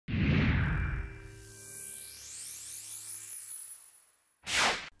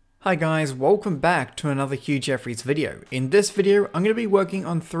Hi guys, welcome back to another Hugh Jeffries video. In this video, I'm going to be working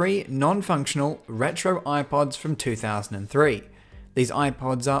on 3 non-functional retro iPods from 2003. These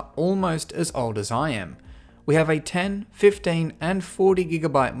iPods are almost as old as I am. We have a 10, 15 and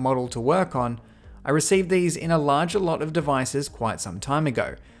 40GB model to work on. I received these in a larger lot of devices quite some time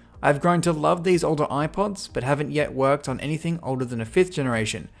ago. I've grown to love these older iPods, but haven't yet worked on anything older than a 5th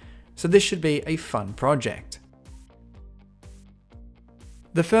generation, so this should be a fun project.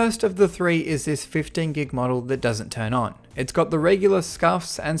 The first of the 3 is this 15GB model that doesn't turn on. It's got the regular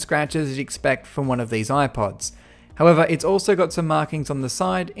scuffs and scratches you'd expect from one of these iPods. However, it's also got some markings on the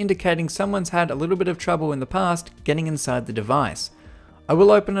side indicating someone's had a little bit of trouble in the past getting inside the device. I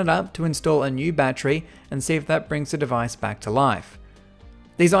will open it up to install a new battery and see if that brings the device back to life.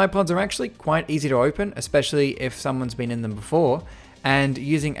 These iPods are actually quite easy to open, especially if someone's been in them before, and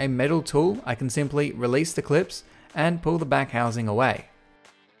using a metal tool I can simply release the clips and pull the back housing away.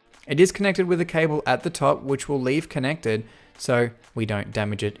 It is connected with a cable at the top which will leave connected so we don't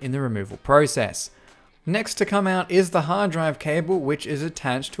damage it in the removal process. Next to come out is the hard drive cable which is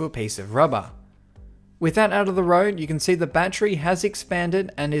attached to a piece of rubber. With that out of the road, you can see the battery has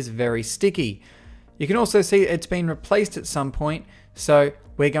expanded and is very sticky. You can also see it's been replaced at some point, so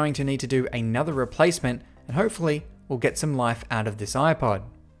we're going to need to do another replacement and hopefully we'll get some life out of this iPod.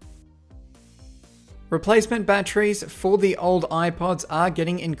 Replacement batteries for the old iPods are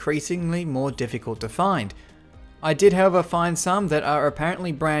getting increasingly more difficult to find. I did however find some that are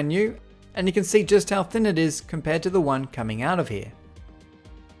apparently brand new, and you can see just how thin it is compared to the one coming out of here.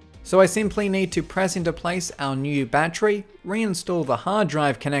 So I simply need to press into place our new battery, reinstall the hard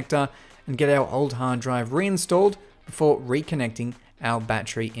drive connector, and get our old hard drive reinstalled before reconnecting our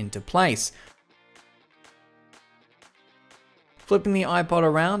battery into place. Flipping the iPod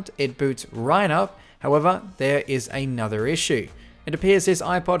around, it boots right up. However, there is another issue. It appears this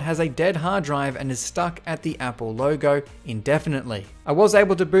iPod has a dead hard drive and is stuck at the Apple logo indefinitely. I was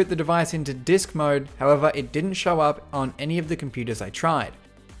able to boot the device into disk mode, however it didn't show up on any of the computers I tried.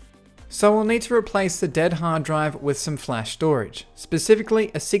 So we'll need to replace the dead hard drive with some flash storage, specifically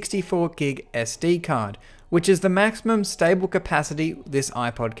a 64GB SD card, which is the maximum stable capacity this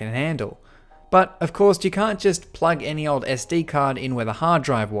iPod can handle. But of course you can't just plug any old SD card in where the hard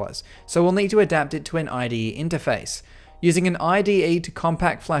drive was, so we'll need to adapt it to an IDE interface. Using an IDE to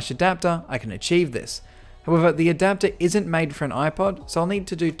compact flash adapter, I can achieve this. However, the adapter isn't made for an iPod, so I'll need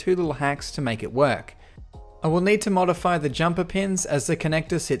to do 2 little hacks to make it work. I will need to modify the jumper pins as the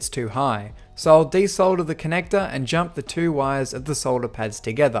connector sits too high, so I'll desolder the connector and jump the 2 wires of the solder pads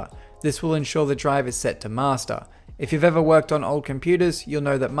together. This will ensure the drive is set to master. If you've ever worked on old computers, you'll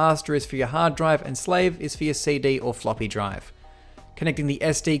know that master is for your hard drive and slave is for your CD or floppy drive. Connecting the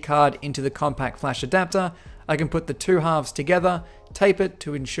SD card into the compact flash adapter, I can put the 2 halves together, tape it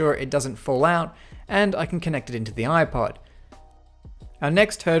to ensure it doesn't fall out, and I can connect it into the iPod. Our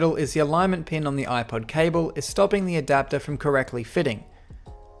next hurdle is the alignment pin on the iPod cable is stopping the adapter from correctly fitting.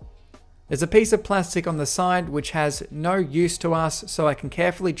 There's a piece of plastic on the side which has no use to us, so I can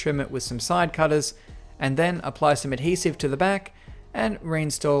carefully trim it with some side cutters and then apply some adhesive to the back and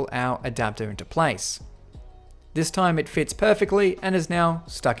reinstall our adapter into place. This time it fits perfectly and is now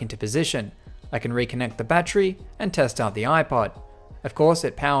stuck into position. I can reconnect the battery and test out the iPod. Of course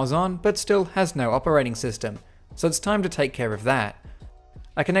it powers on but still has no operating system, so it's time to take care of that.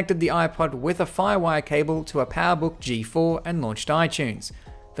 I connected the iPod with a Firewire cable to a PowerBook G4 and launched iTunes.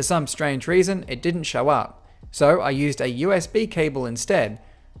 For some strange reason it didn't show up, so I used a USB cable instead.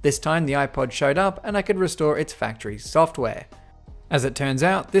 This time the iPod showed up and I could restore its factory software. As it turns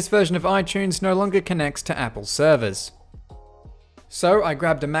out, this version of iTunes no longer connects to Apple's servers. So I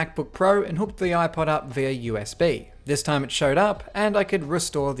grabbed a MacBook Pro and hooked the iPod up via USB. This time it showed up and I could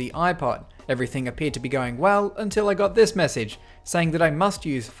restore the iPod. Everything appeared to be going well until I got this message saying that I must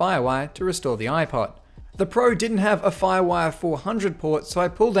use Firewire to restore the iPod. The Pro didn't have a Firewire 400 port, so I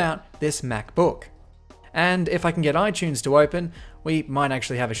pulled out this MacBook. And if I can get iTunes to open, we might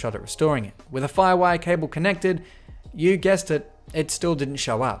actually have a shot at restoring it. With a Firewire cable connected, you guessed it, it still didn't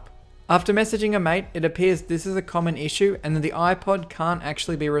show up. After messaging a mate, it appears this is a common issue and that the iPod can't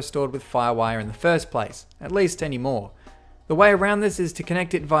actually be restored with Firewire in the first place, at least anymore. The way around this is to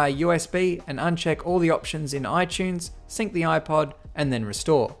connect it via USB and uncheck all the options in iTunes, sync the iPod, and then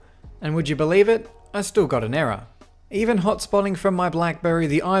restore. And would you believe it? I still got an error. Even hotspotting from my BlackBerry,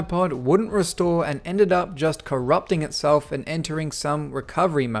 the iPod wouldn't restore and ended up just corrupting itself and entering some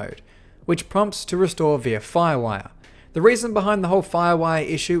recovery mode, which prompts to restore via Firewire. The reason behind the whole Firewire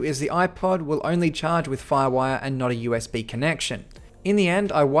issue is the iPod will only charge with Firewire and not a USB connection. In the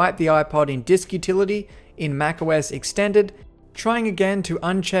end, I wiped the iPod in Disk Utility, in macOS Extended, Trying again to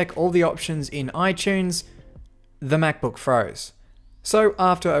uncheck all the options in iTunes, the MacBook froze. So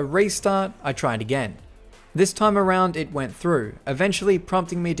after a restart, I tried again. This time around it went through, eventually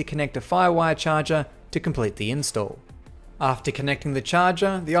prompting me to connect a FireWire charger to complete the install. After connecting the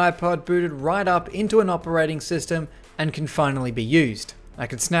charger, the iPod booted right up into an operating system and can finally be used. I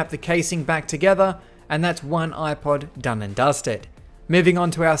can snap the casing back together, and that's one iPod done and dusted. Moving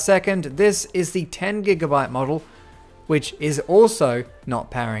on to our second, this is the 10GB model, which is also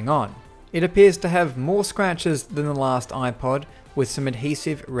not powering on. It appears to have more scratches than the last iPod, with some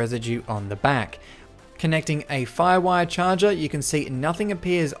adhesive residue on the back. Connecting a FireWire charger, you can see nothing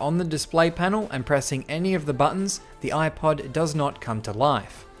appears on the display panel, and pressing any of the buttons, the iPod does not come to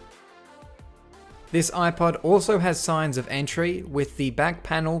life. This iPod also has signs of entry, with the back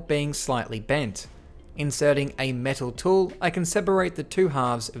panel being slightly bent. Inserting a metal tool, I can separate the two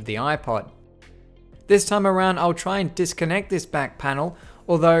halves of the iPod. This time around I'll try and disconnect this back panel,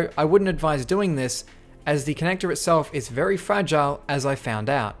 although I wouldn't advise doing this as the connector itself is very fragile, as I found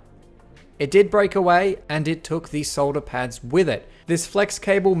out. It did break away and it took the solder pads with it. This flex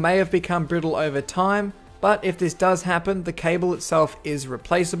cable may have become brittle over time, but if this does happen, the cable itself is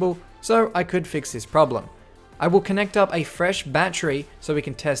replaceable, so I could fix this problem. I will connect up a fresh battery so we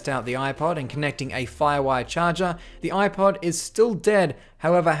can test out the iPod, and connecting a FireWire charger. The iPod is still dead,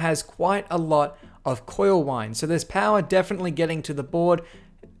 however has quite a lot of coil wind, so there's power definitely getting to the board,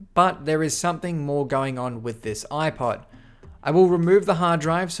 but there is something more going on with this iPod. I will remove the hard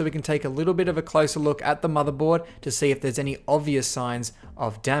drive so we can take a little bit of a closer look at the motherboard to see if there's any obvious signs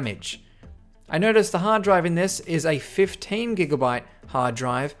of damage. I noticed the hard drive in this is a 15GB hard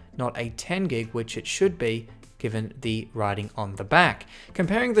drive, not a 10GB, which it should be given the writing on the back.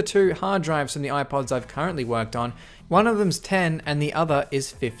 Comparing the two hard drives from the iPods I've currently worked on, one of them's 10 and the other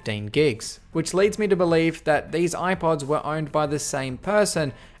is 15 gigs, which leads me to believe that these iPods were owned by the same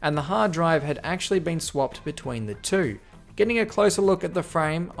person and the hard drive had actually been swapped between the two. Getting a closer look at the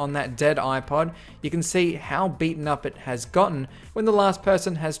frame on that dead iPod, you can see how beaten up it has gotten when the last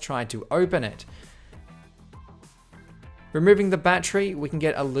person has tried to open it. Removing the battery, we can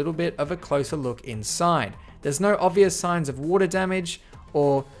get a little bit of a closer look inside. There's no obvious signs of water damage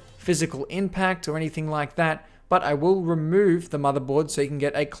or physical impact or anything like that, but I will remove the motherboard so you can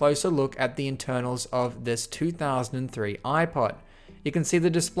get a closer look at the internals of this 2003 iPod. You can see the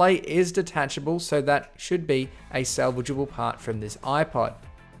display is detachable, so that should be a salvageable part from this iPod.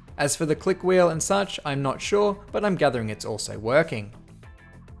 As for the click wheel and such, I'm not sure, but I'm gathering it's also working.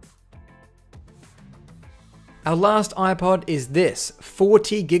 Our last iPod is this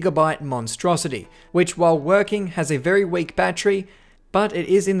 40GB monstrosity, which while working has a very weak battery, but it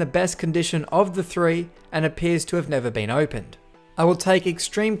is in the best condition of the three and appears to have never been opened. I will take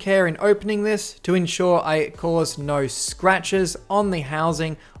extreme care in opening this to ensure I cause no scratches on the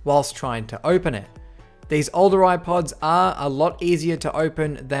housing whilst trying to open it. These older iPods are a lot easier to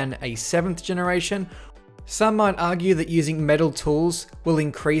open than a 7th generation. Some might argue that using metal tools will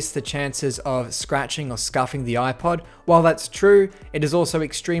increase the chances of scratching or scuffing the iPod. While that's true, it is also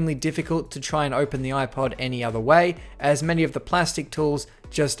extremely difficult to try and open the iPod any other way, as many of the plastic tools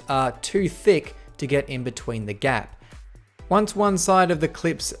just are too thick to get in between the gap. Once one side of the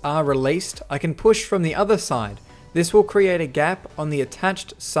clips are released, I can push from the other side. This will create a gap on the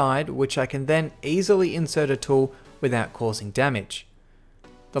attached side, which I can then easily insert a tool without causing damage.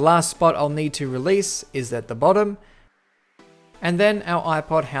 The last spot I'll need to release is at the bottom, and then our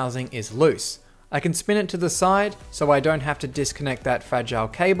iPod housing is loose. I can spin it to the side so I don't have to disconnect that fragile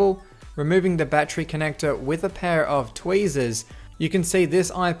cable. Removing the battery connector with a pair of tweezers, you can see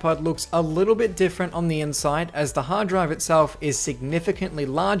this iPod looks a little bit different on the inside, as the hard drive itself is significantly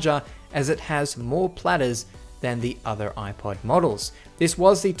larger as it has more platters than the other iPod models. This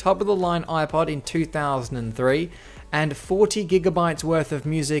was the top of the line iPod in 2003, and 40GB worth of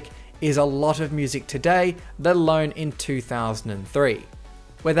music is a lot of music today, let alone in 2003.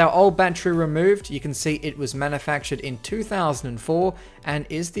 With our old battery removed, you can see it was manufactured in 2004 and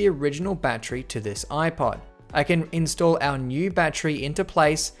is the original battery to this iPod. I can install our new battery into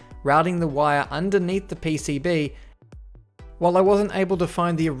place, routing the wire underneath the PCB. While I wasn't able to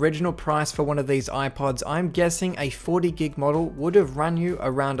find the original price for one of these iPods, I'm guessing a 40GB model would have run you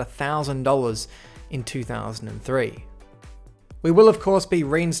around $1,000 in 2003. We will of course be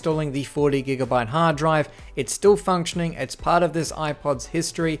reinstalling the 40GB hard drive. It's still functioning, it's part of this iPod's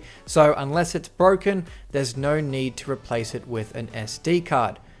history, so unless it's broken, there's no need to replace it with an SD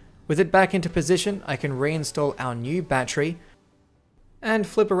card. With it back into position, I can reinstall our new battery and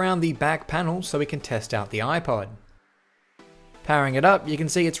flip around the back panel so we can test out the iPod. Powering it up, you can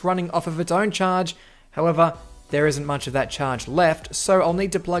see it's running off of its own charge. However, there isn't much of that charge left, so I'll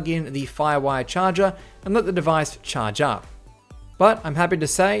need to plug in the Firewire charger and let the device charge up. But I'm happy to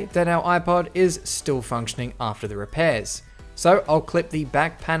say that our iPod is still functioning after the repairs. So I'll clip the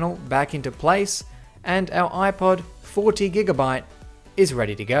back panel back into place, and our iPod 40GB is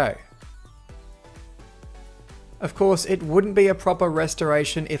ready to go. Of course, it wouldn't be a proper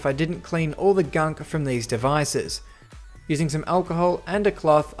restoration if I didn't clean all the gunk from these devices. Using some alcohol and a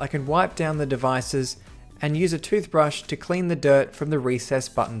cloth, I can wipe down the devices and use a toothbrush to clean the dirt from the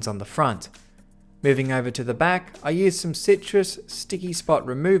recessed buttons on the front. Moving over to the back, I use some citrus sticky spot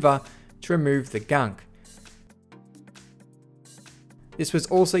remover to remove the gunk. This was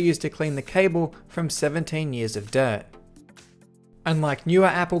also used to clean the cable from 17 years of dirt. Unlike newer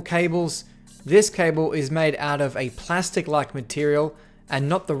Apple cables, this cable is made out of a plastic-like material and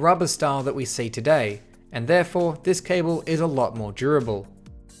not the rubber style that we see today, and therefore this cable is a lot more durable.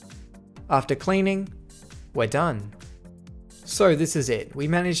 After cleaning, we're done. So this is it. We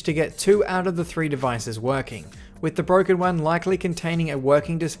managed to get 2 out of the 3 devices working, with the broken one likely containing a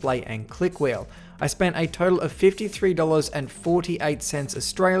working display and click wheel. I spent a total of $53.48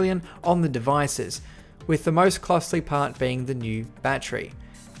 Australian on the devices, with the most costly part being the new battery.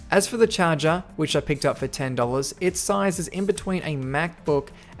 As for the charger, which I picked up for $10, its size is in between a MacBook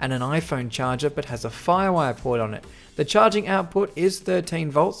and an iPhone charger but has a Firewire port on it. The charging output is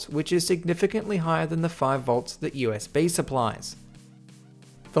 13 volts, which is significantly higher than the 5 volts that USB supplies.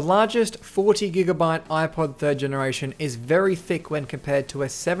 The largest 40GB iPod 3rd generation is very thick when compared to a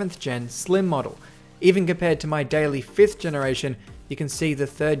 7th gen slim model. Even compared to my daily 5th generation, you can see the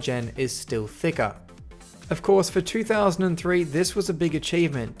 3rd gen is still thicker. Of course, for 2003, this was a big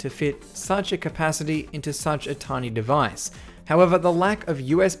achievement to fit such a capacity into such a tiny device. However, the lack of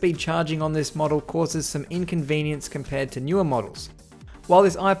USB charging on this model causes some inconvenience compared to newer models. While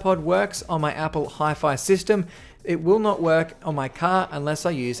this iPod works on my Apple Hi-Fi system, it will not work on my car unless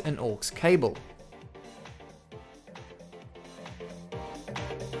I use an aux cable.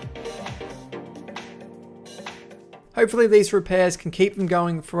 Hopefully these repairs can keep them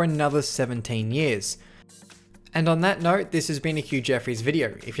going for another 17 years. And on that note, this has been a Hugh Jeffries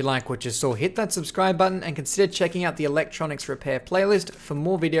video. If you like what you saw, hit that subscribe button and consider checking out the electronics repair playlist for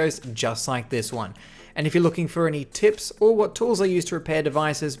more videos just like this one. And if you're looking for any tips or what tools I use to repair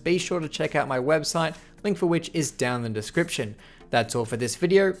devices, be sure to check out my website, link for which is down in the description. That's all for this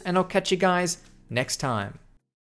video, and I'll catch you guys next time.